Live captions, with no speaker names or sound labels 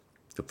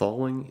The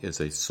following is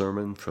a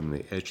sermon from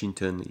the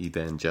Edgington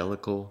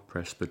Evangelical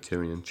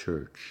Presbyterian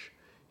Church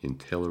in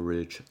Taylor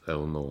Ridge,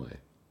 Illinois.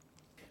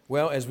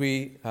 Well, as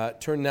we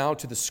turn now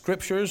to the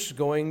Scriptures,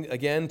 going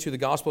again to the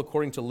Gospel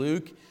according to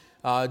Luke,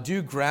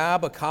 do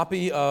grab a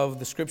copy of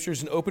the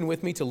Scriptures and open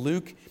with me to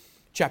Luke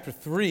chapter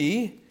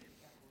 3.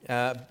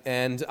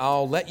 And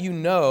I'll let you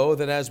know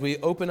that as we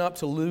open up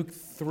to Luke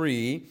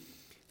 3,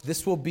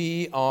 this will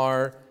be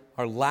our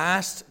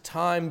last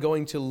time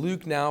going to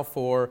Luke now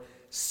for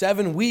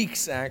 7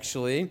 weeks,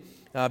 actually,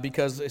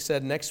 because I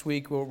said next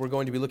week we're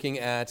going to be looking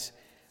at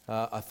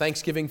a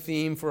Thanksgiving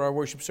theme for our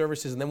worship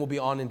services, and then we'll be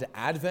on into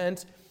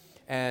Advent.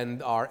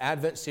 And our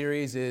Advent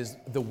series is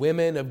the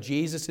women of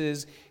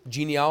Jesus'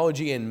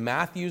 genealogy in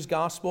Matthew's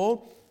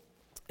Gospel.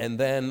 And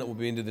then we'll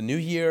be into the new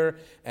year,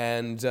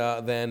 and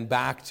then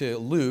back to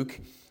Luke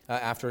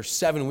after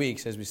 7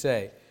 weeks, as we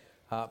say.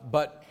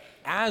 But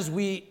as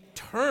we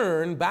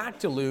turn back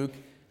to Luke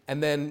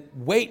and then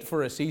wait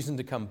for a season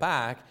to come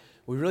back,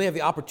 we really have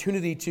the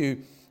opportunity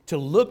to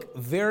look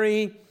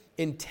very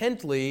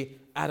intently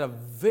at a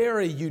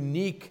very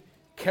unique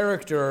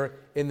character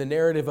in the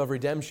narrative of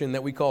redemption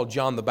that we call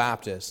John the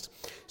Baptist.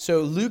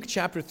 So Luke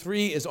chapter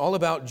 3 is all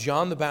about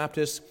John the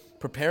Baptist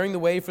preparing the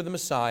way for the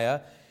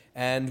Messiah,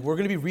 and we're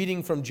going to be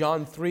reading from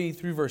John 3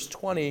 through verse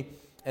 20,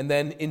 and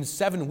then in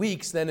 7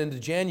 weeks, then into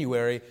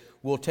January,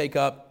 we'll take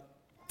up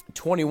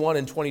 21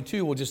 and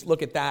 22. We'll just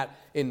look at that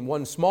in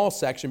one small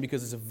section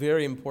because it's a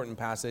very important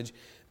passage.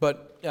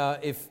 But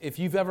if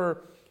you've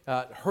ever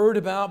heard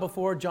about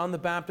before John the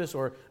Baptist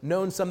or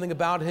known something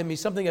about him, he's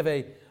something of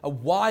a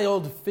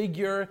wild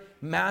figure.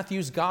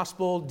 Matthew's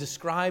gospel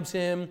describes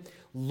him: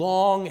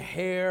 long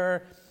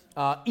hair,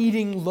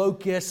 eating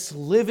locusts,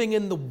 living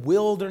in the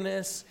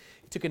wilderness.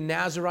 He took a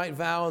Nazirite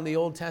vow in the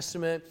Old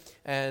Testament,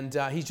 and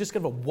he's just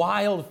kind of a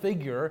wild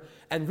figure.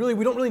 And really,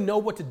 we don't really know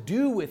what to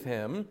do with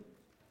him,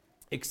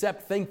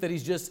 except think that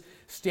he's just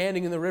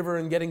standing in the river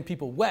and getting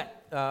people wet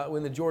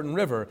in the Jordan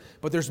River.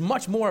 But there's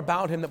much more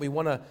about him that we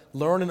want to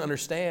learn and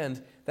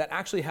understand that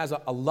actually has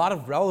a lot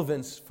of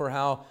relevance for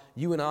how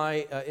you and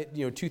I,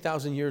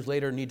 2,000 years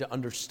later, need to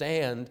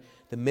understand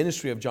the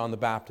ministry of John the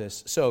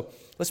Baptist. So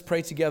let's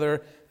pray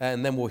together,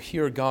 and then we'll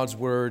hear God's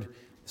word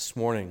this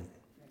morning.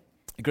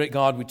 Great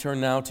God, we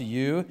turn now to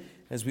you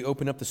as we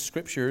open up the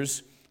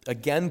Scriptures,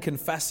 again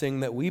confessing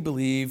that we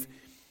believe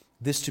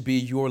this to be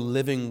your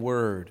living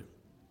word.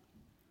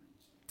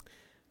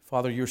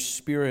 Father, your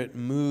Spirit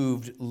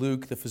moved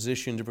Luke, the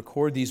physician, to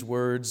record these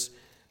words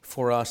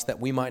for us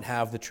that we might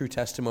have the true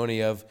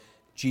testimony of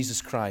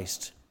Jesus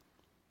Christ.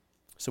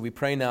 So we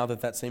pray now that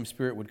that same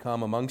Spirit would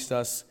come amongst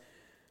us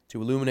to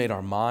illuminate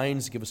our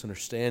minds, give us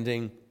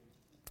understanding,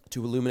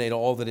 to illuminate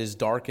all that is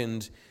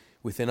darkened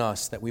within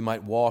us, that we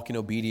might walk in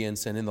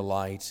obedience and in the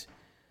light.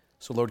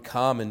 So Lord,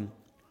 come and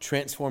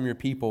transform your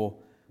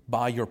people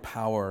by your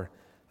power,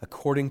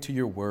 according to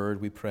your word,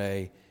 we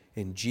pray,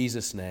 in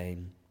Jesus'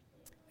 name.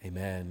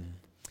 Amen.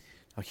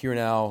 Now hear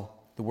now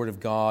the word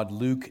of God,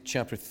 Luke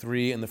chapter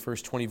 3 and the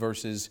first 20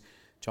 verses.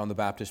 John the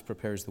Baptist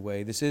prepares the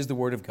way. This is the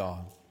word of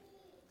God.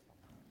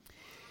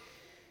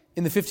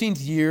 In the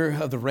 15th year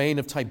of the reign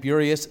of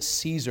Tiberius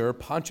Caesar,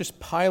 Pontius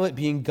Pilate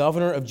being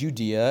governor of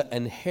Judea,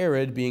 and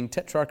Herod being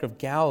tetrarch of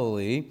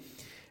Galilee,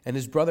 and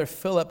his brother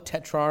Philip,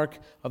 tetrarch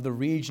of the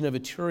region of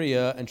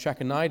Iturea and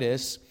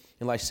Trachonitis,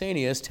 and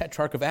Lysanias,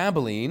 tetrarch of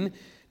Abilene,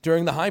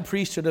 during the high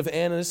priesthood of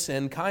Annas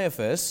and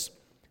Caiaphas,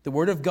 the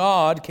word of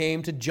God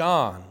came to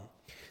John,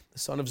 the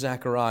son of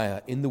Zechariah,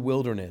 in the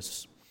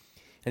wilderness.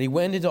 And he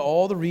went into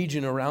all the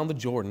region around the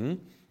Jordan,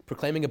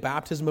 proclaiming a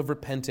baptism of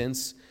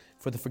repentance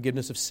for the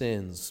forgiveness of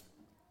sins.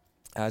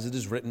 As it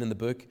is written in the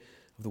book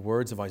of the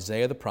words of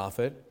Isaiah the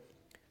prophet,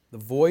 the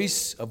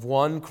voice of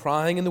one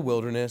crying in the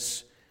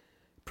wilderness,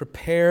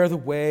 prepare the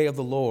way of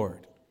the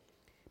Lord,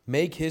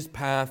 make his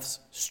paths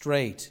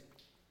straight.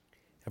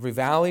 Every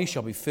valley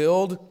shall be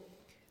filled,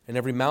 and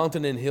every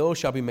mountain and hill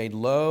shall be made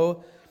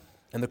low,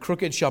 and the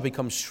crooked shall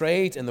become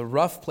straight, and the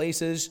rough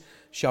places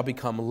shall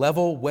become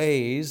level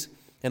ways,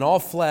 and all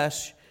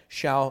flesh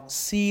shall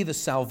see the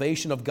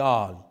salvation of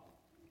God.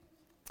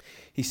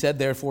 He said,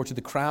 therefore, to the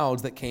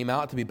crowds that came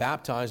out to be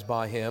baptized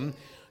by him,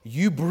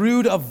 you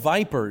brood of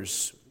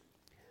vipers,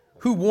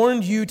 who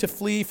warned you to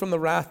flee from the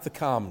wrath to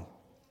come?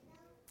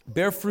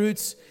 Bear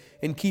fruits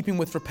in keeping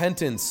with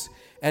repentance,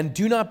 and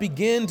do not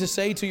begin to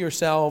say to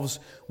yourselves,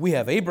 we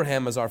have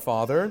Abraham as our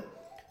father.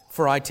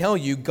 For I tell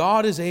you,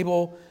 God is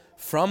able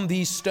from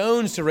these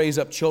stones to raise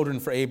up children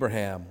for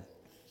Abraham.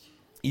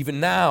 Even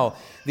now,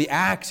 the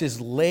axe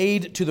is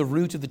laid to the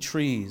root of the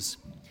trees.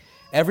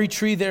 Every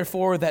tree,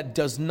 therefore, that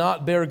does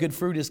not bear good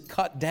fruit is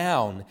cut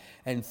down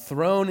and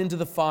thrown into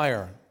the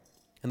fire.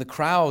 And the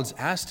crowds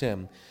asked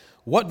him,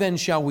 what then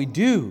shall we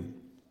do?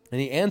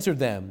 And he answered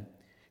them,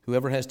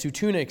 whoever has 2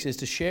 tunics is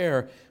to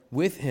share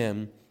with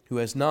him who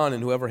has none,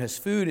 and whoever has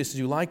food is to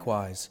do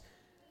likewise.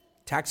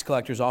 Tax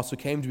collectors also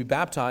came to be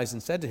baptized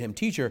and said to him,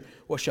 Teacher,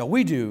 what shall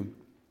we do?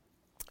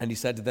 And he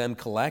said to them,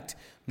 collect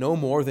no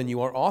more than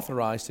you are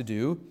authorized to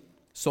do.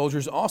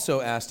 Soldiers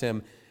also asked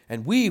him,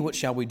 And we, what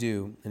shall we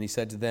do? And he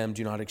said to them,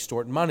 do not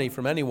extort money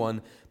from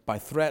anyone by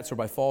threats or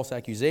by false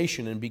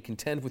accusation, and be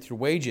content with your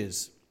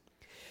wages.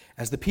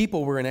 As the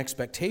people were in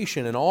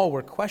expectation, and all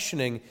were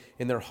questioning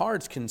in their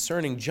hearts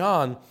concerning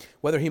John,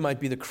 whether he might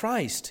be the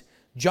Christ,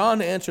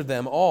 John answered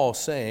them all,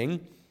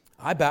 saying,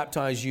 I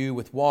baptize you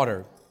with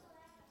water,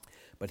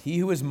 but he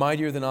who is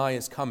mightier than I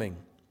is coming,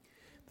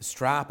 the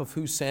strap of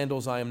whose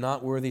sandals I am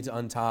not worthy to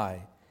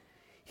untie.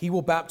 He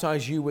will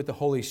baptize you with the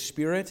Holy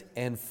Spirit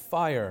and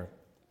fire.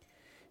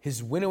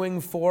 His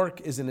winnowing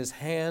fork is in his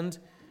hand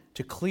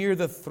to clear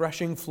the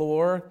threshing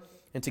floor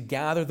and to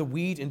gather the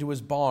wheat into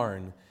his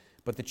barn,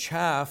 but the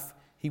chaff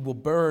he will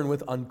burn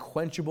with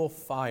unquenchable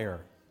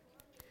fire.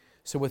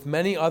 So with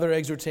many other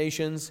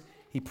exhortations,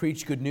 he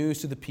preached good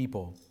news to the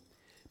people.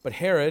 But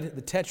Herod,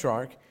 the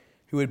tetrarch,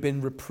 who had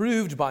been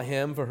reproved by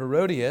him for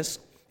Herodias,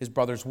 his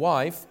brother's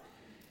wife,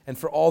 and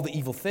for all the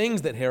evil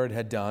things that Herod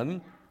had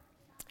done,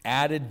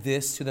 added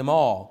this to them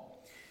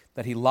all,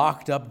 that he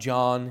locked up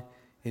John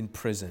in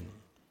prison.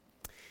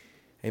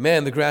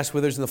 Amen. The grass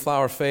withers and the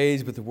flower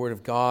fades, but the word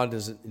of God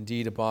does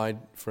indeed abide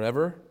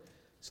forever.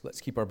 So let's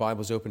keep our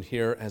Bibles open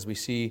here as we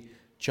see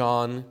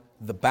John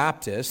the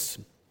Baptist.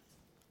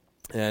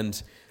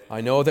 And I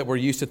know that we're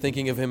used to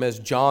thinking of him as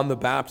John the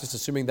Baptist,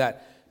 assuming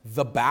that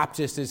the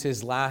Baptist is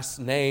his last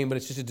name, but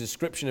it's just a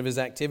description of his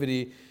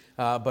activity.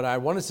 But I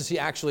want us to see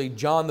actually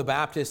John the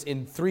Baptist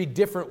in three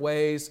different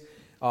ways,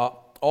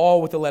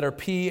 all with the letter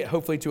P,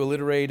 hopefully to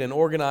alliterate and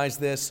organize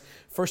this.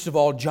 First of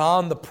all,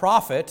 John the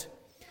prophet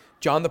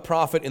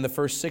in the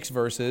first 6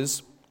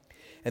 verses.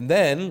 And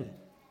then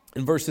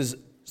in verses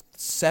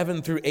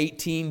 7 through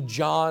 18,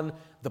 John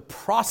the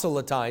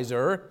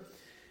Proselytizer.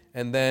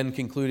 And then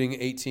concluding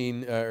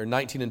 19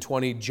 and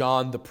 20,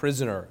 John the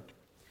prisoner.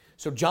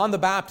 So John the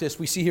Baptist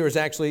we see here is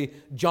actually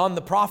John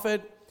the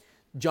prophet,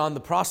 John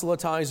the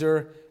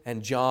proselytizer,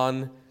 and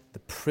John the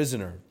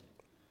prisoner.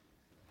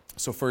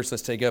 So first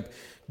let's take up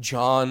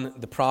John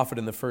the prophet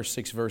in the first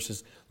 6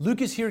 verses.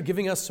 Luke is here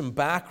giving us some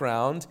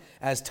background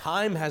as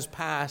time has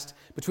passed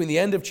between the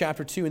end of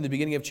chapter 2 and the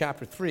beginning of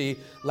chapter 3.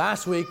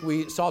 Last week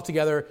we saw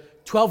together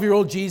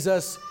 12-year-old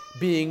Jesus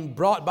being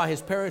brought by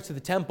his parents to the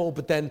temple,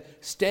 but then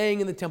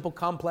staying in the temple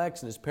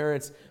complex and his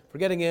parents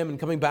forgetting him and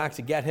coming back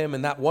to get him,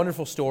 and that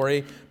wonderful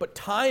story. But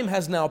time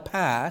has now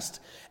passed,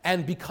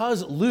 and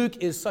because Luke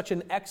is such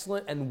an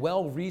excellent and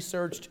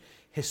well-researched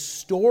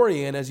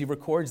historian as he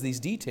records these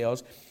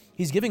details,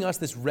 he's giving us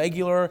this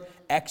regular,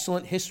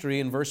 excellent history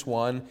in verse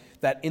 1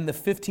 that in the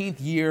 15th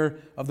year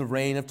of the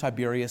reign of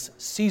Tiberius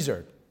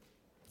Caesar.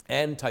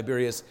 And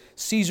Tiberius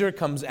Caesar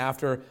comes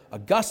after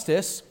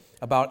Augustus,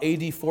 about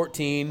AD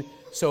 14.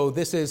 So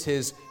this is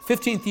his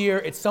 15th year.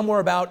 It's somewhere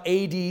about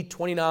AD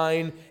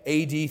 29,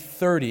 AD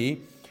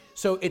 30.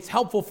 So it's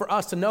helpful for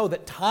us to know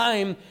that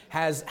time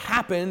has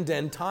happened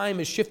and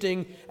time is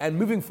shifting and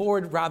moving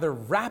forward rather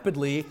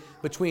rapidly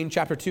between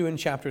chapter 2 and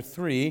chapter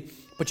 3.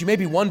 But you may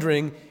be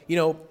wondering,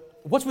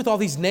 what's with all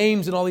these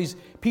names and all these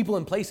people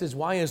and places?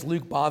 Why is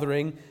Luke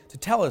bothering to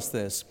tell us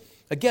this?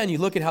 Again, you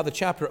look at how the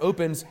chapter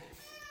opens.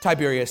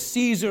 Tiberius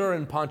Caesar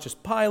and Pontius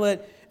Pilate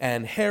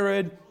and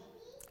Herod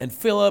and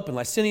Philip and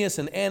Licinius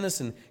and Annas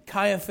and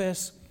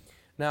Caiaphas.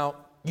 Now,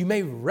 you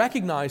may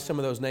recognize some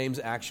of those names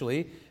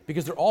actually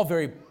because they're all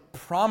very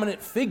prominent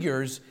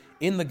figures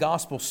in the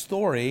gospel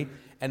story,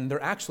 and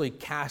they're actually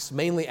cast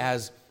mainly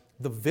as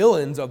the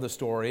villains of the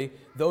story,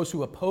 those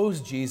who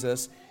opposed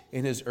Jesus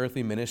in his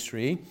earthly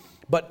ministry.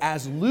 But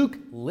as Luke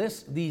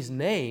lists these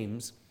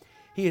names,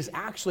 he is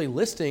actually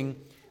listing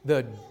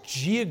the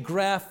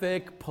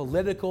geographic,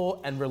 political,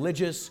 and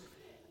religious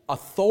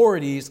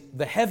authorities,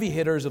 the heavy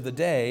hitters of the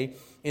day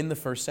in the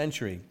first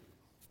century.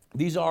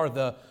 These are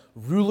the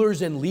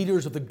rulers and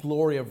leaders of the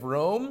glory of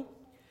Rome,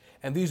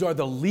 and these are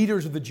the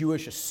leaders of the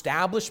Jewish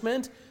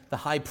establishment, the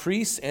high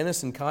priests,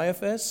 Annas and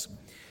Caiaphas.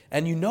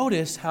 And you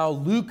notice how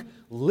Luke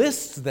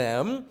lists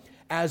them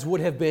as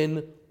would have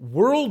been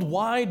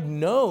worldwide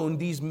known,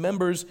 these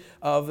members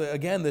of,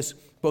 again, this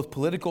both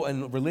political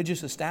and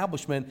religious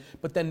establishment,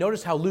 but then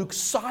notice how Luke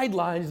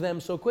sidelines them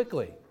so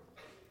quickly.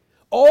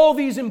 All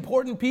these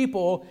important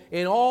people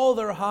in all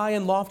their high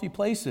and lofty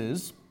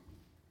places,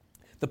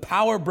 the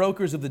power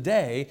brokers of the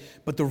day,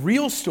 but the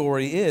real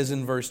story is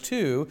in verse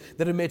 2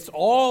 that amidst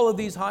all of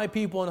these high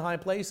people and high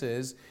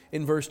places,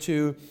 in verse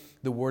 2,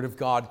 the word of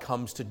God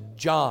comes to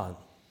John.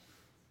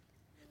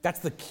 That's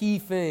the key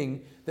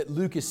thing that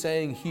Luke is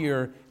saying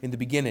here in the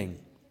beginning.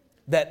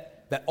 That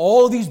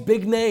all these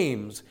big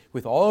names,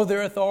 with all of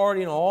their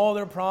authority and all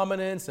their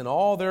prominence and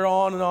all their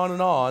on and on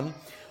and on,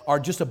 are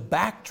just a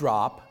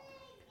backdrop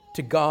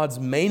to God's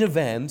main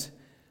event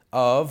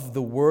of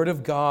the word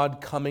of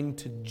God coming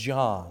to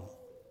John.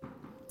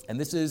 And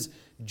this is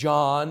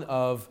John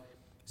of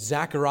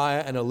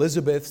Zechariah and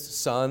Elizabeth's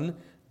son,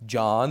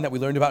 John, that we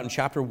learned about in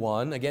chapter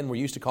 1. Again, we're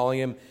used to calling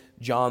him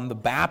John the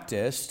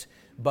Baptist,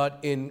 but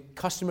in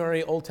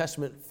customary Old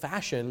Testament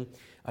fashion,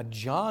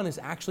 John is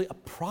actually a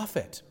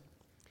prophet.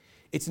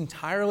 It's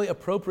entirely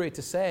appropriate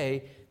to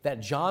say that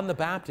John the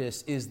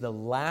Baptist is the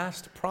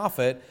last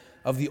prophet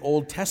of the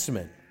Old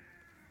Testament.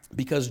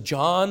 because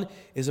John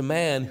is a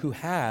man who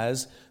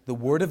has the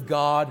Word of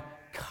God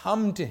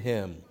come to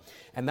him.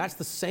 And that's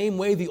the same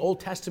way the Old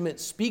Testament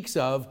speaks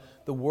of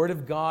the Word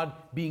of God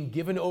being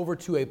given over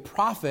to a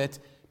prophet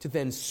to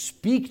then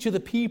speak to the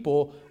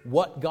people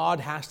what God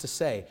has to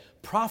say.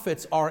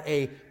 Prophets are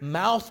a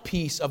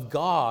mouthpiece of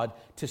God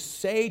to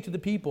say to the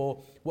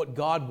people what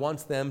God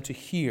wants them to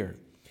hear.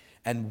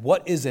 And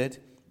what is it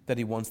that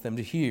he wants them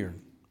to hear?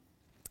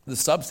 The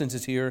substance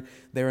is here,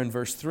 there in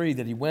verse 3,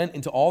 that he went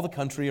into all the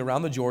country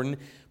around the Jordan,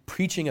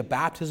 preaching a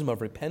baptism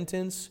of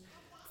repentance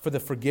for the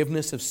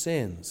forgiveness of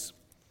sins.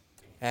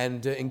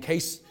 And in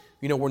case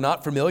we're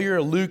not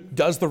familiar, Luke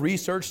does the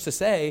research to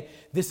say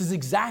this is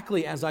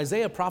exactly as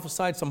Isaiah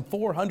prophesied some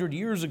 400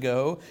 years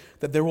ago,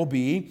 that there will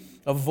be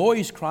a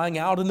voice crying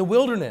out in the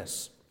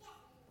wilderness.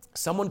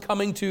 Someone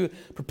coming to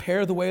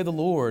prepare the way of the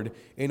Lord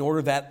in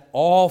order that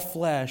all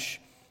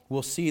flesh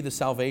will see the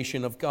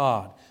salvation of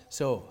God.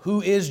 So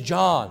who is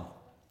John?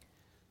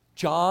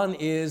 John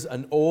is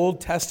an Old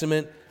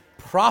Testament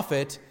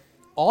prophet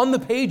on the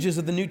pages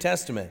of the New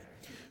Testament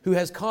who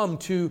has come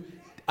to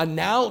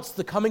announce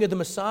the coming of the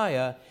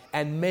Messiah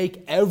and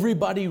make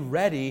everybody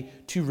ready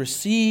to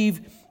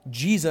receive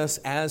Jesus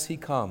as he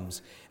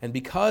comes. And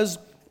because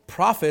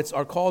prophets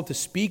are called to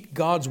speak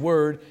God's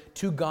word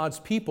to God's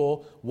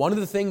people, one of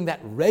the things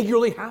that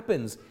regularly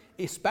happens,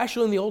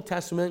 especially in the Old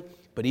Testament,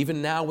 but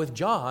even now with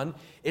John,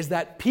 is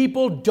that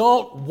people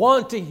don't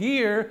want to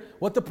hear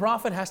what the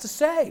prophet has to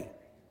say.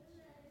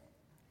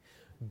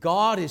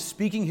 God is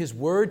speaking his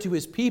word to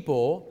his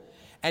people,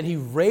 and he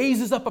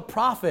raises up a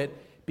prophet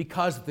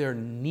because there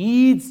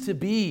needs to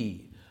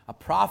be a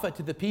prophet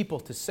to the people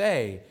to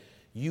say,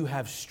 you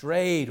have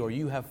strayed, or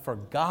you have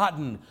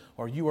forgotten,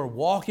 or you are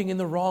walking in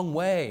the wrong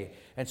way.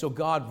 And so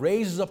God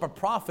raises up a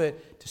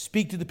prophet to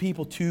speak to the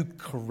people to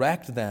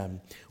correct them.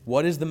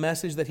 What is the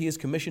message that he is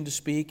commissioned to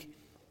speak?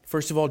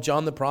 First of all,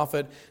 John the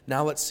prophet.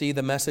 Now let's see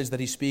the message that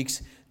he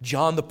speaks.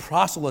 John the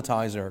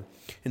proselytizer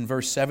in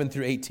verse 7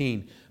 through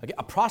 18. Again,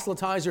 a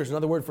proselytizer is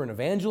another word for an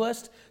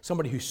evangelist,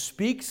 somebody who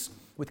speaks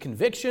with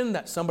conviction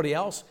that somebody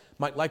else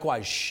might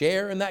likewise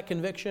share in that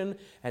conviction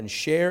and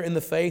share in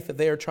the faith that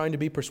they are trying to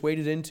be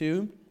persuaded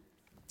into.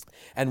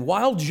 And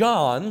while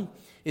John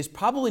is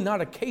probably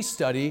not a case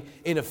study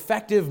in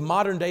effective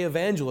modern-day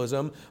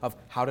evangelism of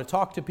how to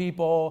talk to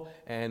people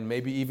and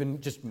maybe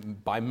even just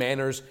by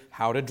manners,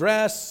 how to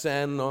dress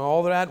and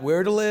all that,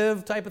 where to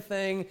live type of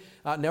thing,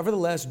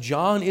 nevertheless,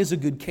 John is a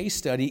good case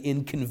study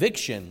in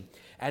conviction.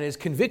 And his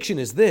conviction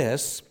is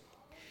this,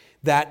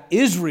 that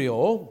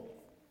Israel,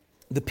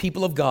 the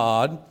people of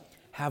God,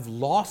 have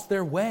lost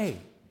their way.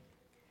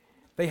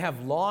 They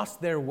have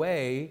lost their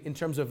way in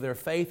terms of their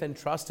faith and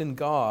trust in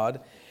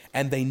God,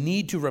 and they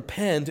need to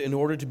repent in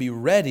order to be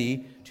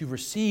ready to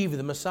receive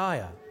the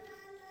Messiah.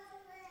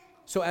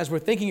 So as we're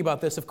thinking about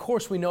this, of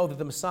course we know that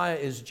the Messiah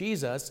is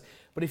Jesus,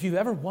 but if you've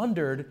ever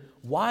wondered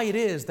why it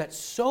is that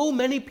so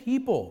many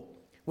people,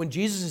 when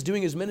Jesus is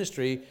doing his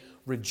ministry,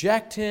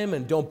 reject him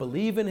and don't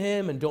believe in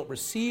him and don't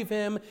receive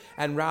him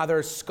and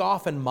rather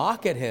scoff and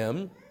mock at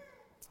him,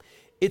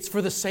 it's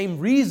for the same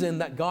reason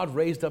that God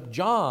raised up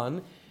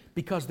John,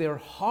 because their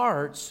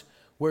hearts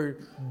were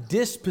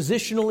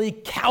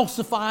dispositionally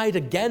calcified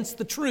against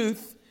the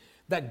truth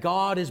that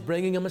God is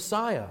bringing a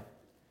Messiah.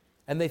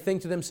 And they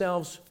think to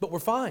themselves, but we're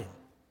fine.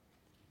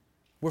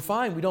 We're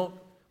fine. We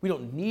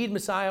don't need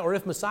Messiah, or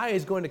if Messiah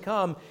is going to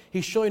come,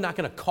 he's surely not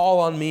going to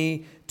call on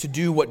me to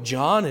do what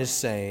John is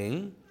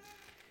saying,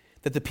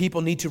 that the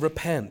people need to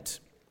repent.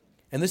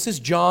 And this is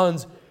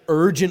John's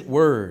urgent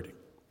word.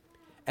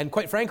 And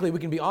quite frankly, we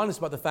can be honest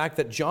about the fact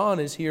that John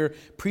is here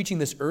preaching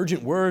this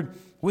urgent word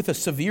with a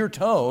severe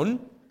tone.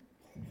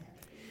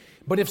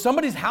 But if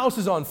somebody's house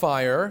is on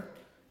fire,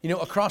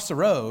 across the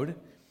road,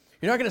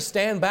 you're not going to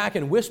stand back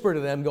and whisper to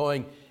them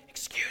going,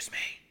 "Excuse me,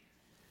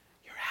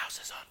 your house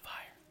is on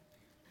fire.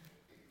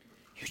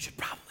 You should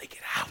probably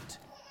get out."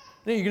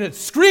 No, you're going to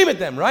scream at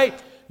them,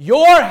 right?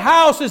 "Your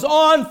house is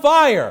on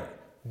fire.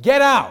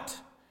 Get out.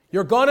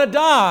 You're going to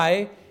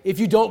die if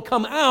you don't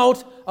come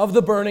out of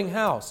the burning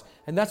house."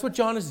 And that's what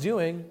John is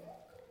doing.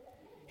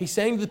 He's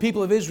saying to the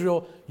people of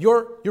Israel,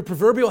 your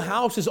proverbial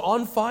house is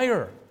on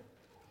fire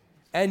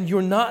and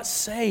you're not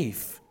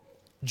safe.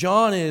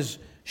 John is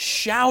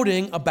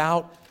shouting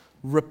about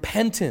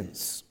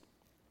repentance.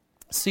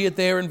 See it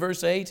there in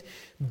verse 8.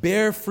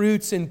 Bear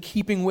fruits in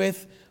keeping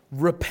with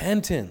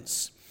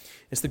repentance.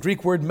 It's the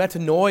Greek word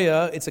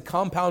metanoia. It's a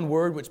compound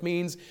word which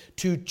means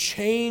to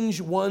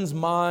change one's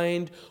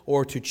mind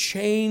or to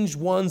change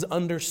one's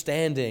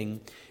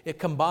understanding. It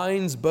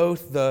combines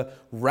both the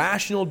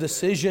rational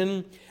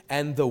decision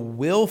and the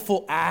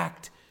willful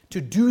act to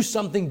do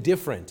something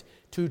different,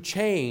 to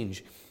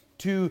change,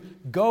 to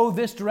go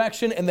this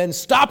direction and then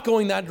stop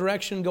going that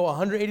direction, go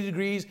 180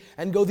 degrees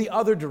and go the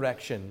other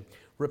direction.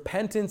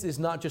 Repentance is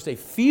not just a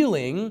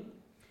feeling.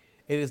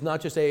 It is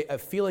not just a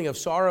feeling of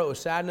sorrow or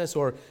sadness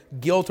or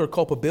guilt or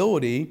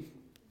culpability,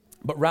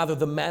 but rather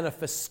the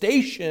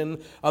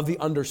manifestation of the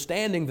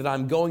understanding that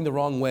I'm going the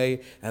wrong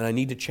way and I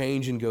need to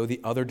change and go the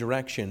other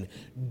direction.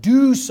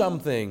 Do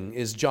something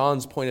is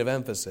John's point of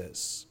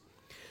emphasis.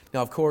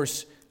 Now, of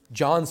course,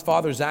 John's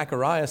father,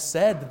 Zacharias,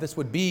 said that this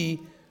would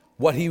be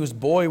what his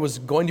boy was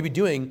going to be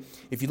doing.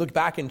 If you look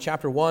back in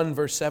chapter 1,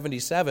 verse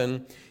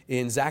 77,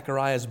 in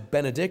Zacharias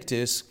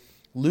Benedictus,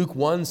 Luke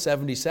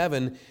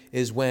 1:77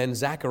 is when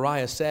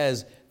Zacharias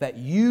says that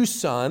you,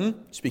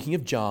 son, speaking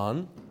of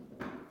John,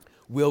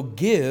 will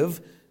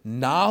give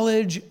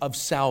knowledge of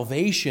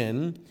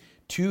salvation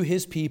to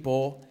his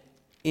people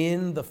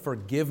in the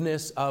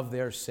forgiveness of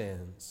their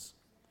sins.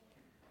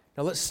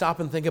 Now let's stop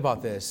and think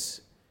about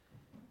this,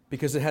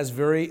 because it has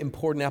very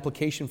important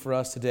application for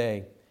us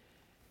today.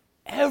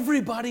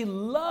 Everybody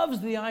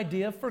loves the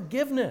idea of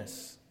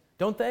forgiveness,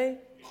 don't they?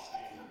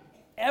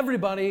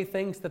 Everybody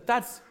thinks that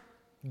that's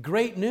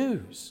great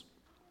news.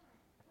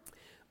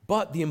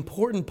 But the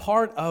important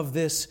part of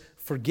this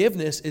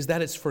forgiveness is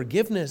that it's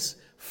forgiveness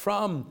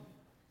from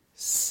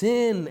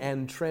sin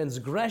and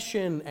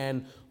transgression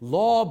and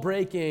law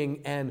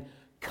breaking and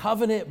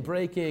covenant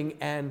breaking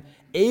and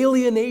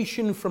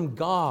alienation from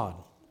God.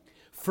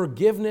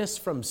 Forgiveness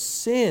from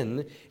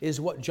sin is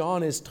what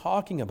John is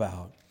talking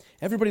about.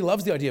 Everybody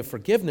loves the idea of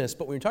forgiveness,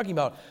 but when you're talking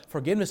about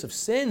forgiveness of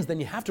sins, then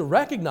you have to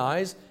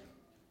recognize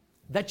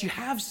that you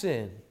have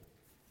sin.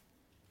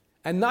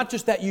 And not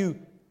just that you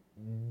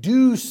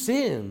do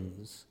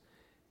sins,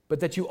 but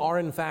that you are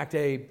in fact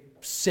a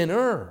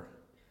sinner.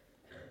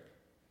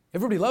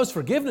 Everybody loves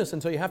forgiveness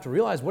until you have to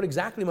realize, what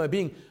exactly am I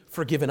being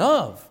forgiven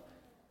of?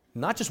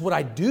 Not just what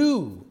I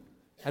do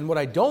and what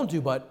I don't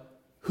do, but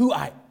who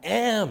I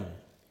am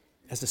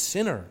as a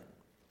sinner.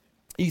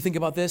 You think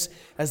about this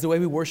as the way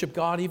we worship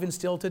God even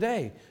still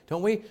today,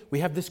 don't we?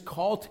 We have this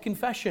call to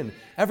confession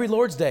every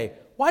Lord's Day.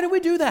 Why do we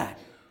do that?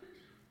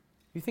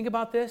 You think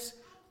about this?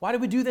 Why do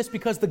we do this?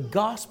 Because the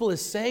gospel is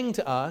saying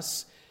to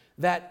us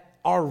that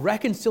our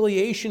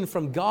reconciliation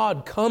from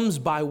God comes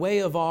by way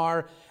of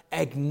our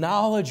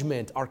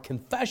acknowledgement, our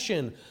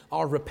confession,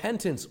 our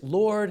repentance.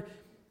 Lord,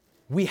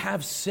 we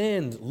have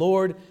sinned.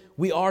 Lord,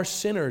 we are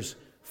sinners.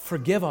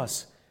 Forgive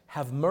us.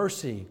 Have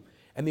mercy.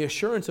 And the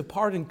assurance of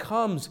pardon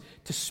comes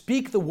to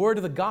speak the word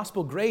of the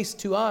gospel grace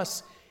to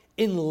us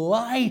in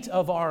light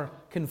of our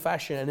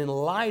confession and in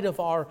light of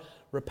our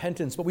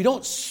repentance. But we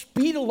don't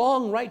speed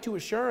along right to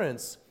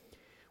assurance.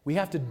 We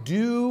have to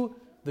do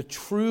the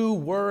true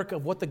work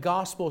of what the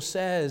gospel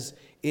says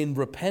in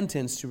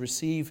repentance to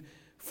receive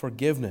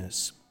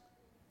forgiveness.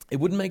 It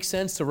wouldn't make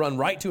sense to run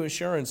right to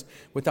assurance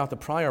without the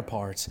prior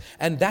parts.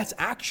 And that's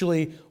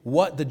actually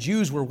what the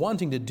Jews were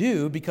wanting to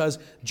do, because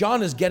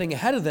John is getting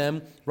ahead of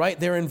them right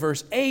there in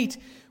verse 8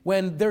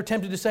 when they're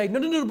tempted to say,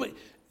 no, but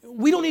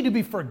we don't need to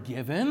be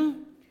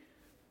forgiven.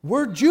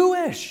 We're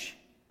Jewish.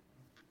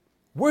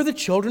 We're the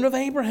children of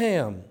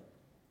Abraham.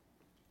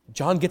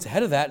 John gets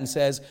ahead of that and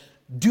says,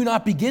 do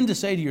not begin to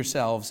say to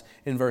yourselves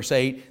in verse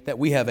 8 that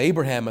we have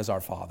Abraham as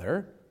our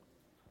father.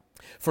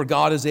 For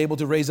God is able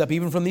to raise up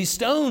even from these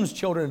stones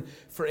children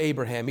for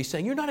Abraham. He's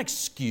saying you're not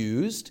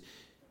excused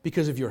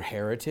because of your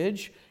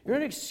heritage. You're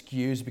not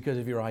excused because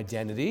of your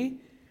identity.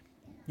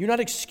 You're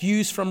not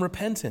excused from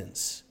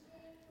repentance.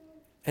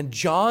 And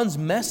John's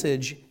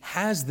message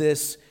has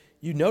this,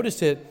 you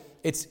notice it,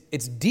 it's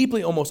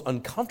deeply almost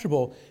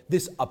uncomfortable,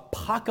 this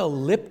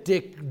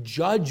apocalyptic,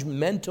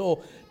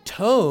 judgmental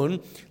tone,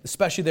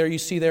 especially there you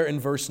see there in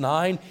verse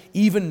 9.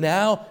 Even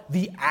now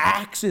the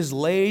axe is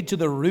laid to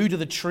the root of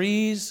the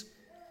trees,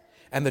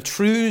 and the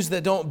trees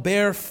that don't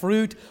bear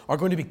fruit are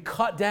going to be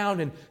cut down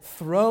and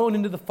thrown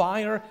into the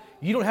fire.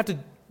 You don't have to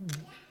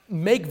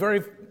make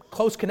very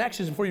close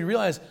connections before you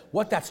realize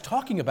what that's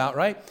talking about,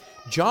 right?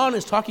 John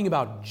is talking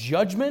about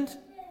judgment.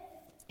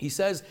 He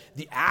says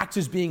the axe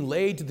is being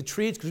laid to the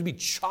tree. It's going to be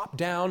chopped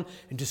down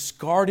and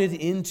discarded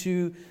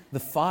into the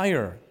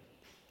fire.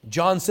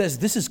 John says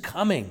this is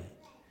coming.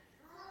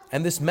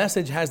 And this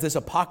message has this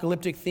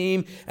apocalyptic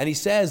theme. And he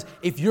says,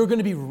 if you're going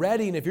to be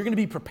ready and if you're going to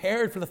be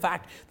prepared for the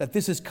fact that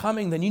this is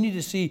coming, then you need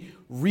to see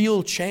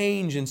real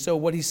change. And so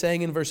what he's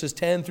saying in verses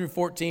 10 through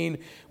 14,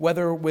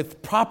 whether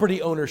with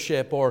property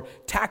ownership or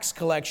tax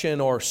collection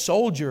or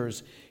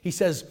soldiers, he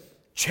says,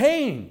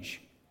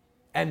 change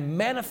and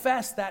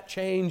manifest that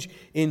change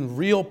in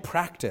real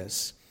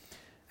practice.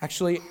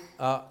 Actually,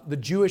 the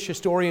Jewish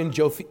historian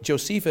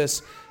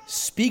Josephus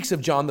speaks of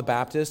John the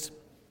Baptist.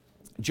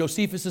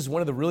 Josephus is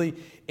one of the really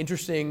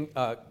interesting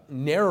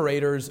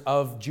narrators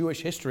of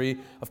Jewish history.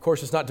 Of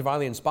course, it's not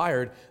divinely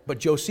inspired, but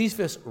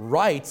Josephus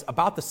writes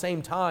about the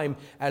same time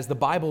as the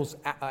Bible's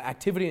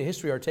activity and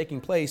history are taking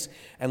place.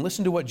 And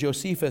listen to what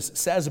Josephus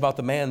says about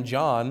the man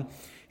John.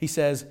 He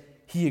says,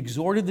 he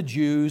exhorted the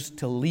Jews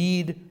to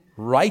lead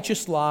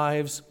righteous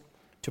lives,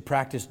 to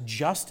practice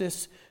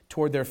justice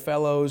toward their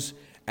fellows,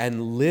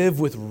 and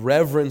live with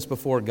reverence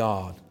before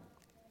God.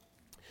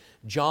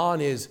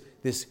 John is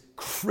this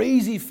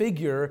crazy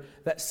figure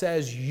that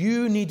says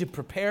you need to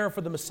prepare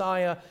for the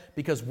Messiah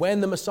because when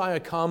the Messiah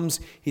comes,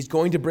 he's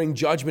going to bring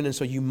judgment, and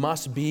so you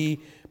must be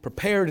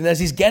prepared. And as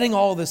he's getting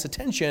all this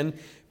attention,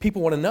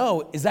 people want to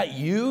know, is that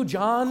you,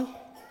 John?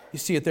 You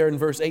see it there in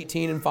verse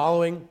 18 and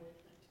following.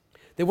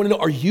 They want to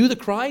know, are you the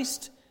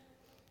Christ?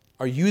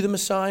 Are you the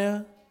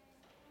Messiah?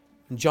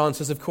 And John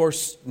says, of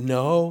course,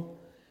 no,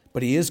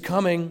 but he is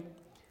coming.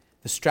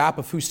 the strap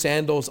of whose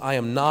sandals I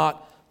am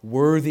not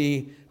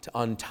worthy to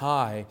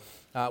untie,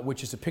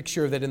 which is a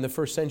picture that in the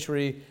first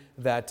century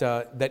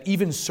that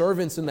even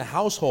servants in the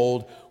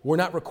household were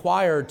not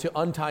required to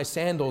untie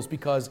sandals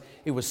because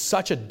it was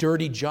such a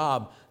dirty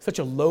job, such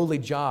a lowly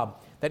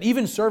job, that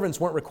even servants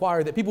weren't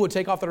required, that people would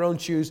take off their own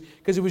shoes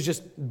because it was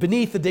just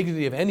beneath the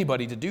dignity of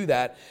anybody to do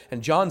that.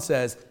 And John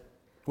says,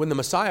 when the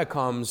Messiah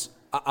comes,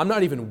 I'm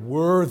not even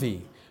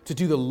worthy to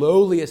do the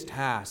lowliest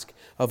task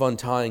of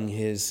untying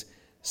his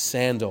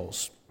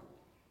sandals.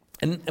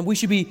 And we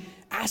should be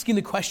asking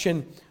the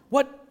question,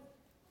 what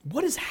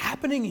is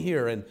happening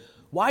here? And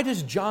why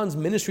does John's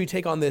ministry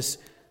take on this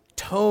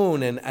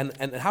tone?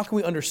 And how can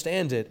we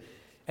understand it?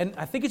 And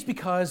I think it's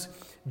because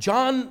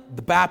John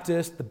the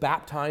Baptist, the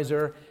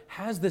baptizer,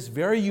 has this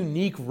very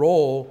unique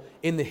role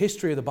in the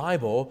history of the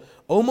Bible,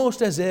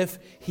 almost as if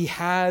he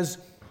has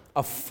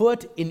a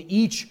foot in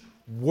each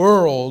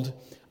world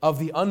of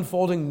the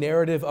unfolding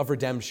narrative of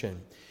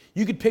redemption.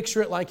 You could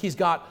picture it like he's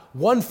got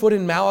one foot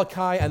in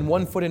Malachi and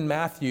one foot in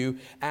Matthew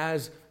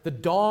as the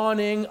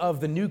dawning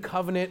of the new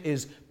covenant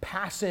is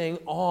passing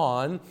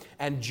on,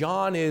 and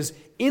John is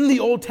in the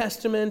Old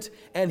Testament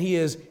and he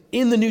is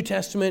in the New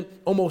Testament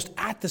almost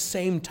at the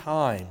same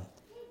time.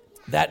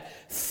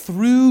 That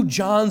through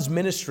John's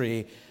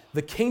ministry,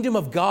 the kingdom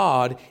of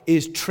God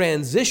is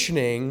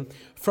transitioning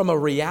from a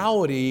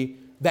reality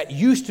that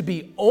used to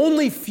be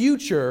only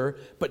future,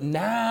 but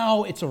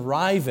now it's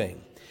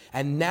arriving.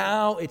 And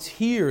now it's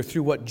here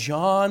through what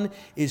John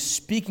is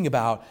speaking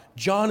about.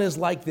 John is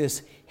like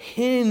this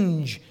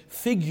hinge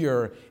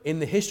figure in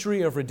the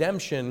history of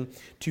redemption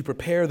to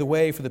prepare the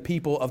way for the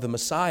people of the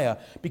Messiah.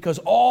 Because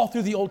all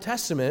through the Old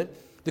Testament,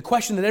 the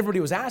question that everybody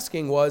was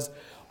asking was,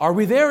 are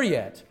we there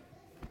yet?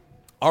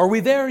 Are we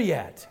there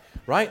yet?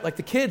 Right? Like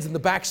the kids in the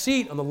back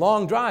seat on the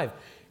long drive.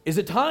 Is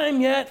it time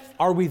yet?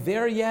 Are we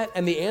there yet?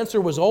 And the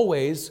answer was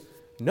always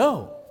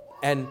no,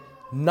 and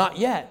not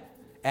yet,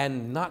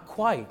 and not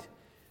quite.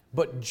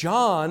 But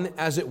John,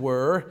 as it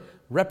were,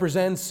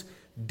 represents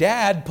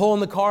Dad pulling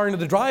the car into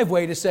the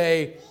driveway to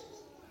say,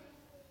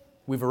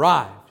 we've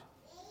arrived.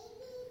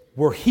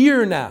 We're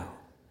here now.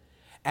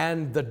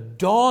 And the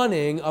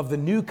dawning of the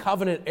new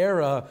covenant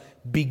era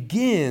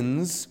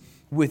begins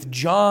with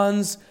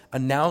John's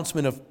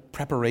announcement of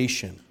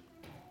preparation.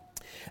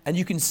 And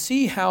you can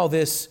see how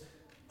this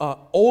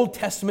Old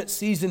Testament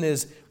season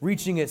is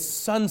reaching its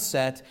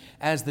sunset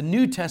as the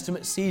New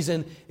Testament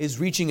season is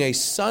reaching a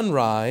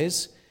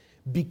sunrise,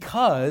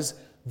 because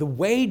the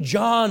way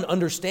John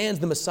understands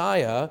the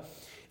Messiah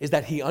is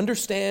that he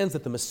understands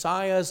that the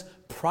Messiah's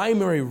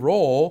primary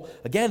role,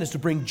 again, is to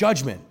bring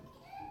judgment.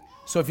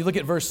 So if you look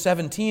at verse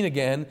 17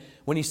 again,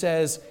 when he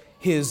says,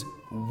 his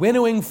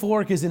winnowing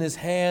fork is in his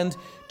hand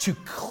to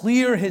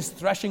clear his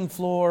threshing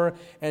floor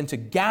and to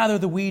gather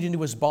the wheat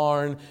into his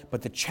barn,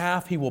 but the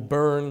chaff he will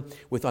burn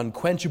with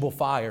unquenchable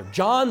fire.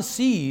 John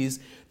sees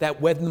that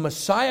when the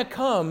Messiah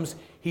comes,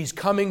 he's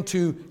coming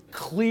to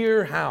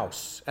clear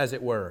house, as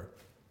it were,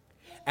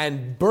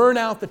 and burn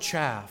out the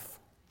chaff.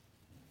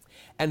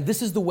 And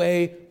this is the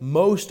way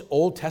most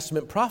Old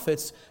Testament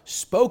prophets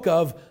spoke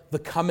of the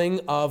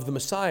coming of the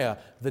Messiah,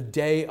 the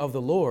day of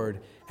the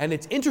Lord. And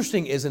it's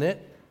interesting, isn't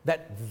it,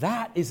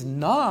 that is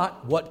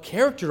not what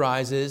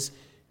characterizes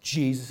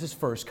Jesus'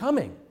 first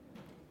coming.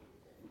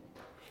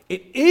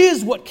 It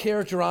is what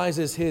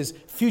characterizes his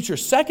future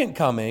second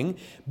coming,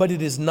 but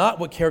it is not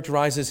what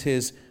characterizes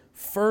his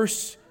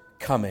first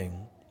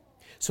coming.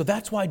 So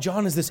that's why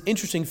John is this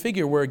interesting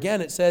figure where,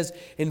 again, it says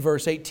in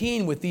verse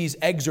 18, with these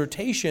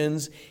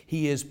exhortations,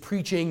 he is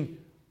preaching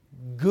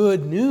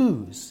good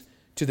news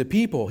to the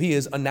people. He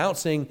is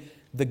announcing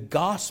the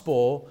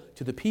gospel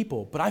to the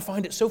people. But I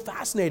find it so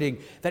fascinating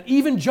that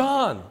even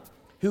John,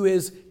 who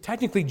is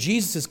technically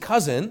Jesus'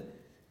 cousin,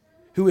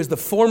 who is the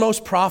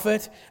foremost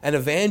prophet and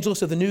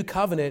evangelist of the new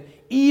covenant,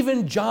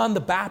 even John the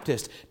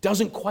Baptist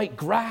doesn't quite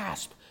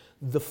grasp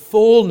the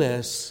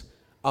fullness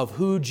of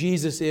who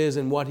Jesus is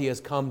and what he has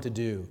come to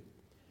do.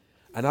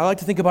 And I like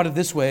to think about it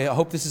this way. I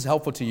hope this is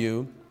helpful to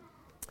you.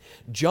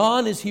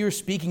 John is here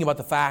speaking about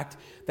the fact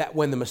that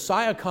when the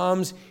Messiah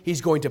comes,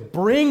 he's going to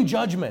bring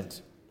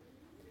judgment.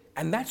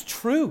 And that's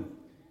true.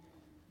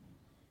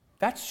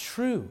 That's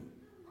true.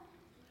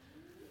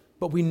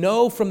 But we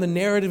know from the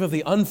narrative of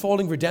the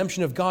unfolding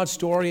redemption of God's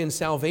story and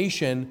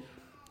salvation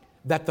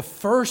that the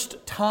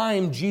first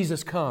time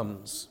Jesus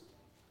comes,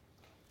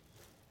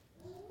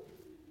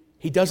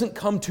 he doesn't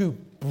come to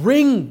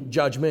bring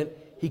judgment,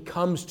 he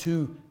comes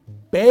to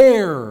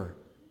bear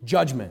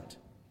judgment.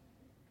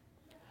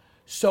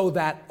 So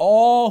that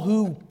all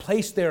who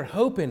place their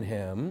hope in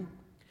him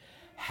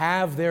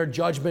have their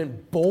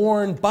judgment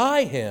borne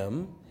by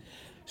him,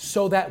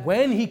 so that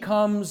when he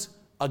comes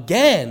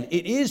again,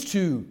 it is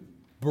to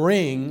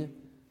bring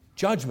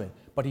judgment.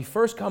 But he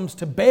first comes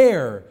to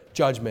bear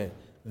judgment.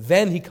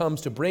 Then he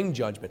comes to bring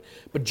judgment.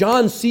 But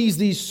John sees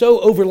these so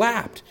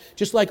overlapped,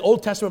 just like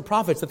Old Testament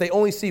prophets, that they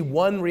only see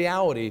one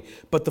reality,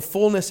 but the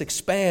fullness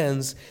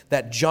expands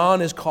that John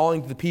is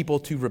calling the people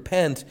to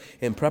repent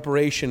in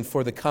preparation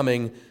for the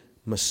coming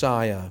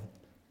Messiah.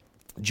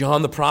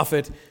 John the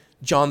prophet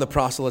John the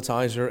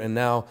Proselytizer, and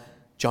now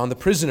John the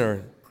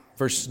prisoner.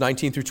 Verses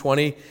 19 through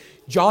 20.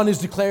 John is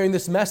declaring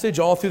this message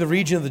all through the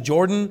region of the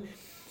Jordan,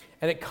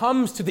 and it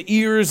comes to the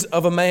ears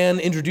of a man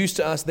introduced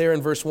to us there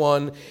in verse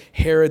 1,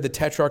 Herod the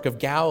Tetrarch of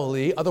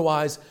Galilee,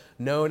 otherwise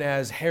known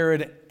as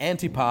Herod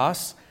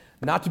Antipas,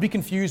 not to be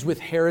confused with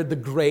Herod the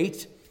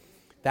Great.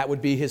 That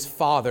would be his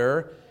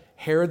father.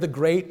 Herod the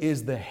Great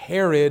is the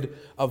Herod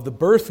of the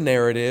birth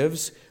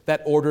narratives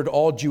that ordered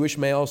all Jewish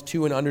males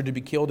 2 and under to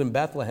be killed in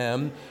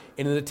Bethlehem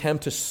in an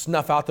attempt to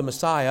snuff out the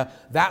Messiah.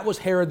 That was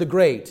Herod the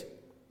Great.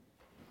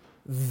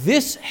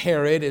 This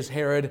Herod is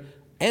Herod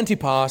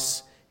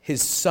Antipas,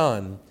 his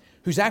son,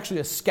 who's actually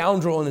a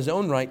scoundrel in his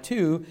own right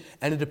too,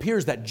 and it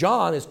appears that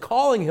John is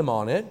calling him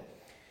on it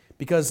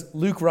because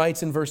Luke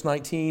writes in verse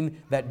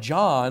 19 that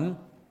John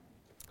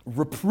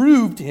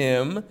reproved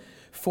him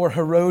for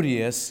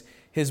Herodias,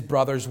 his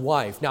brother's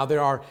wife. Now,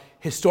 there are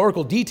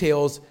historical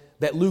details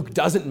that Luke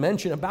doesn't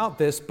mention about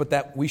this, but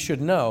that we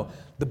should know.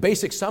 The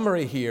basic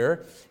summary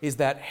here is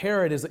that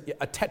Herod is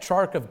a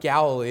tetrarch of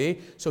Galilee,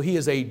 so he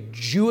is a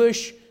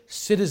Jewish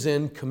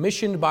citizen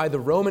commissioned by the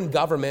Roman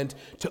government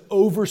to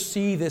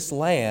oversee this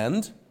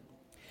land.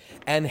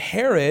 And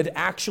Herod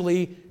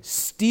actually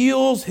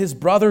steals his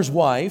brother's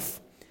wife,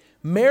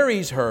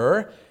 marries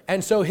her,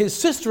 and so his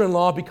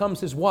sister-in-law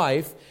becomes his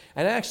wife.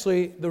 And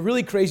actually, the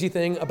really crazy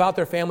thing about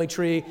their family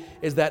tree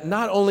is that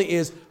not only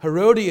is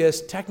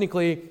Herodias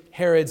technically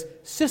Herod's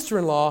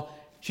sister-in-law,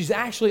 she's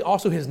actually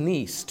also his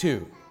niece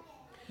too.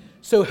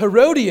 So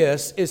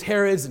Herodias is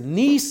Herod's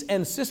niece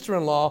and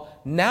sister-in-law,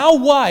 now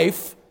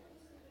wife.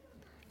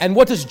 And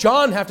what does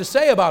John have to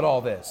say about all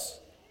this?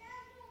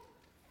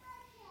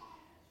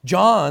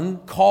 John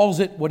calls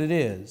it what it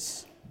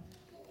is.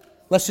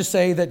 Let's just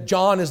say that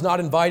John is not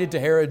invited to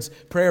Herod's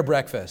prayer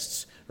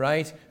breakfasts,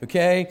 right?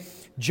 Okay?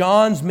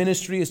 John's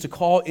ministry is to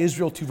call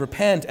Israel to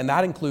repent, and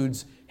that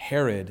includes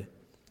Herod.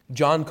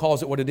 John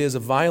calls it what it is, a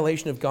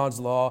violation of God's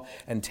law,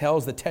 and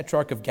tells the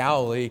Tetrarch of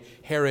Galilee,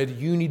 Herod,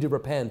 you need to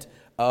repent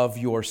of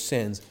your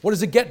sins. What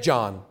does it get,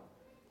 John?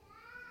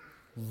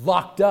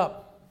 Locked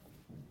up.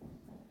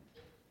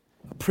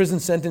 A prison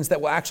sentence that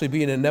will actually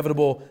be an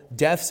inevitable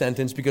death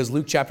sentence because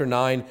Luke chapter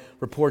 9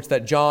 reports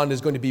that John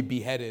is going to be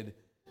beheaded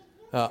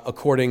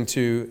according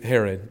to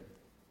Herod.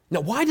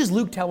 Now, why does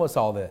Luke tell us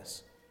all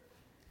this?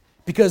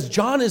 Because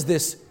John is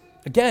this,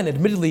 again,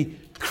 admittedly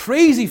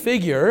crazy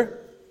figure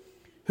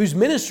whose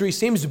ministry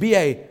seems to be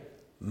a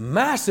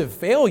massive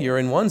failure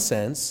in one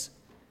sense.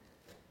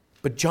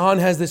 But John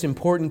has this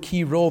important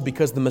key role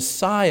because the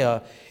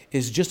Messiah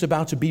is just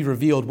about to be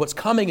revealed. What's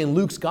coming in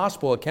Luke's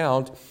gospel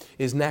account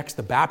is next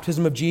the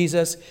baptism of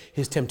Jesus,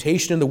 his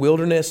temptation in the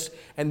wilderness,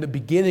 and the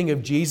beginning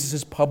of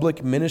Jesus'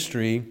 public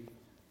ministry.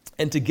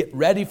 And to get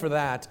ready for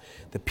that,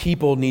 the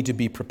people need to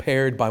be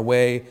prepared by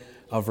way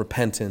of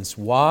repentance.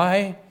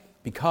 Why?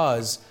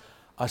 Because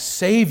a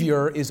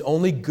Savior is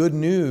only good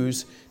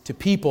news to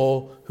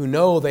people who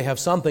know they have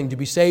something to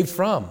be saved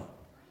from.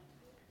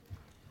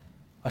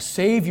 A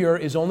Savior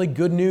is only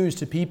good news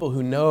to people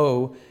who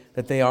know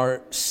that they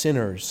are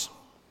sinners.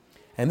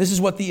 And this is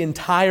what the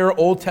entire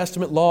Old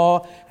Testament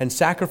law and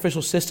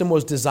sacrificial system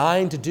was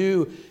designed to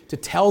do, to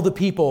tell the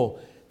people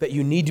that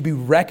you need to be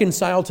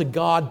reconciled to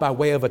God by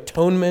way of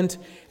atonement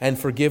and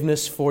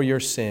forgiveness for your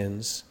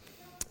sins.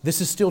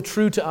 This is still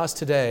true to us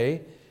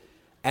today,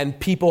 and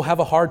people have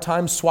a hard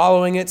time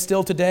swallowing it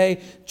still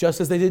today, just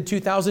as they did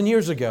 2,000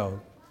 years ago.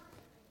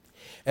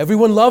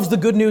 Everyone loves the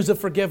good news of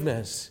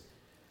forgiveness,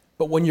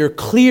 but when you're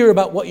clear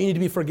about what you need to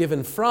be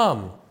forgiven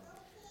from,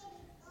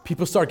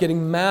 people start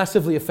getting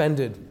massively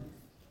offended.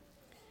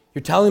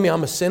 You're telling me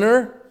I'm a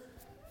sinner?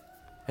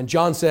 And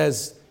John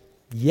says,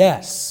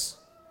 yes.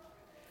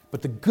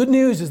 But the good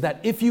news is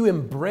that if you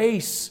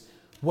embrace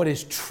what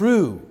is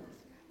true,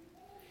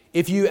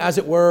 if you, as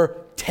it were,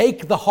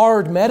 take the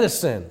hard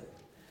medicine,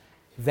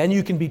 then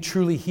you can be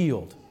truly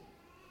healed.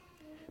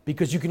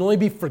 Because you can only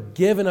be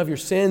forgiven of your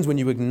sins when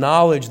you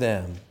acknowledge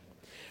them.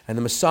 And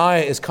the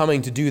Messiah is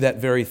coming to do that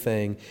very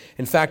thing.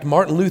 In fact,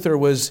 Martin Luther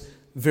was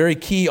very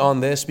key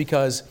on this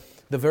because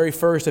the very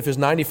first of his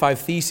 95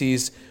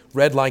 Theses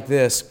read like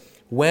this: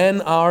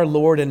 when our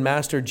Lord and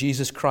Master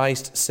Jesus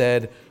Christ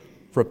said,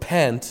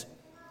 repent,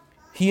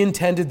 he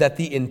intended that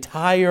the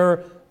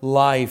entire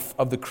life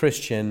of the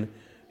Christian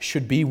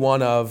should be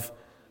one of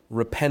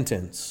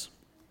repentance.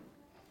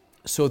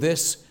 So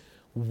this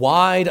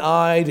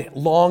wide-eyed,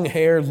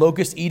 long-haired,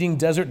 locust-eating,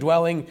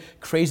 desert-dwelling,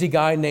 crazy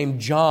guy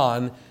named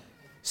John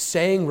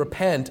saying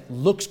repent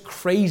looks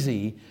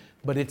crazy,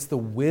 but it's the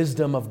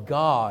wisdom of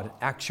God,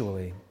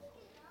 actually.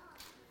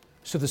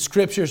 So the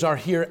Scriptures are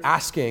here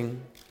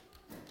asking,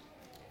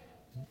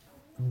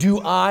 do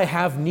I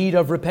have need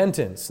of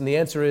repentance? And the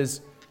answer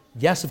is,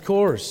 yes, of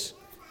course.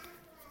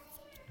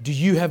 Do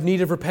you have need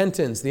of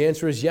repentance? The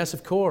answer is yes,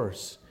 of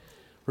course.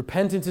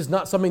 Repentance is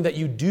not something that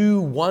you do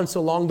once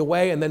along the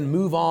way and then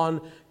move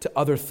on to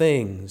other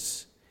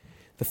things.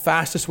 The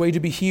fastest way to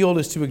be healed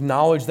is to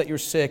acknowledge that you're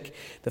sick.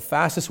 The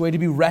fastest way to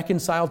be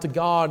reconciled to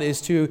God is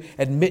to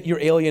admit your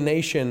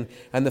alienation.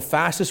 And the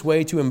fastest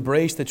way to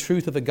embrace the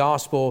truth of the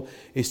gospel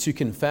is to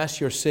confess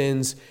your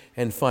sins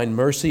and find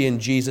mercy in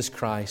Jesus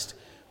Christ.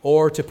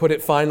 Or to put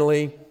it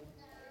finally,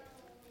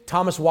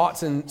 Thomas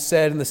Watson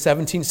said in the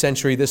 17th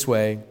century this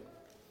way: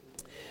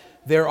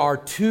 there are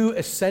two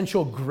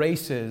essential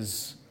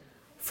graces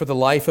for the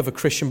life of a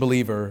Christian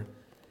believer,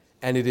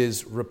 and it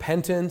is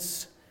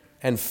repentance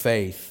and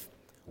faith.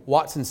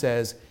 Watson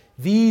says,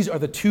 these are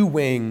the two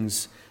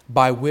wings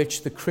by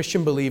which the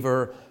Christian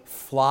believer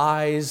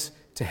flies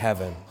to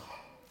heaven.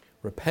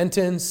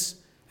 Repentance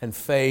and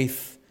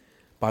faith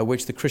by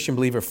which the Christian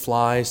believer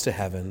flies to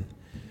heaven.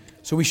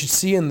 So we should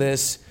see in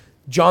this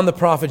John the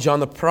prophet, John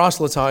the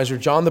proselytizer,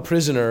 John the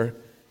prisoner.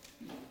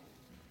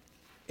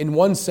 In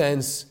one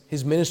sense,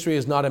 his ministry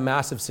is not a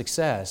massive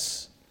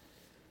success,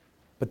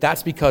 but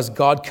that's because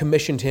God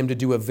commissioned him to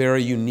do a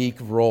very unique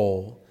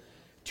role,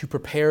 to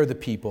prepare the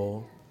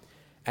people.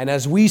 And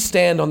as we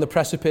stand on the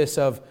precipice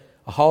of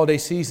a holiday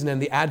season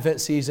and the Advent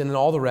season and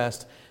all the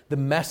rest, the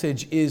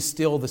message is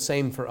still the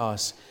same for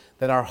us,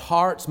 that our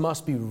hearts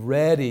must be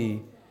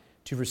ready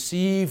to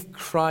receive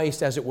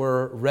Christ, as it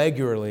were,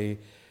 regularly,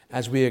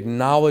 as we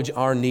acknowledge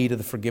our need of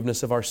the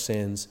forgiveness of our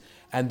sins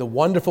and the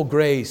wonderful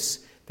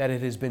grace that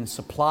it has been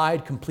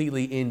supplied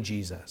completely in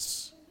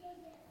Jesus.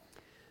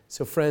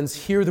 So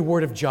friends, hear the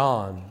word of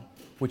John,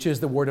 which is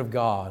the word of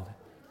God.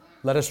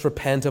 Let us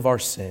repent of our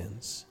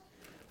sins.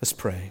 Let's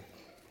pray.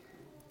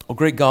 Oh,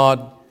 great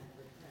God,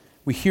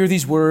 we hear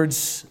these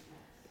words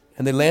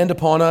and they land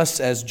upon us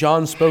as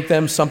John spoke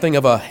them, something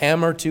of a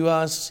hammer to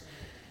us,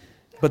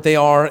 but they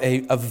are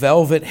a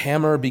velvet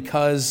hammer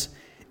because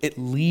it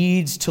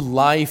leads to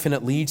life and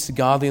it leads to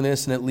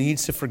godliness and it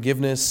leads to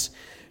forgiveness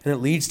and it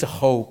leads to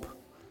hope.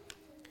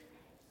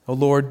 Oh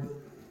Lord,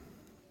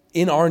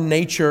 in our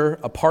nature,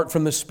 apart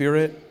from the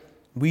Spirit,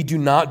 we do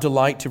not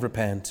delight to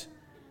repent,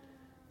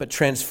 but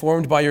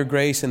transformed by your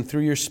grace and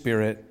through your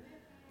Spirit,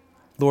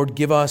 Lord,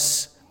 give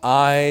us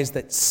eyes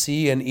that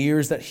see and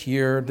ears that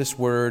hear this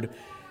word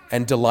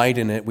and delight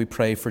in it, we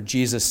pray for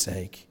Jesus'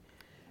 sake.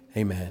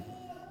 Amen.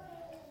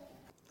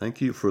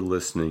 Thank you for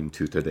listening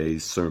to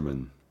today's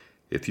sermon.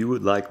 If you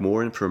would like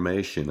more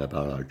information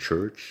about our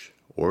church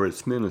or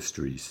its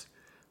ministries,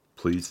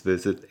 please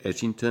visit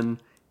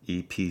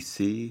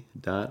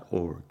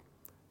edgingtonepc.org.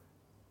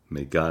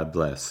 May God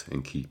bless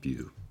and keep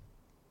you.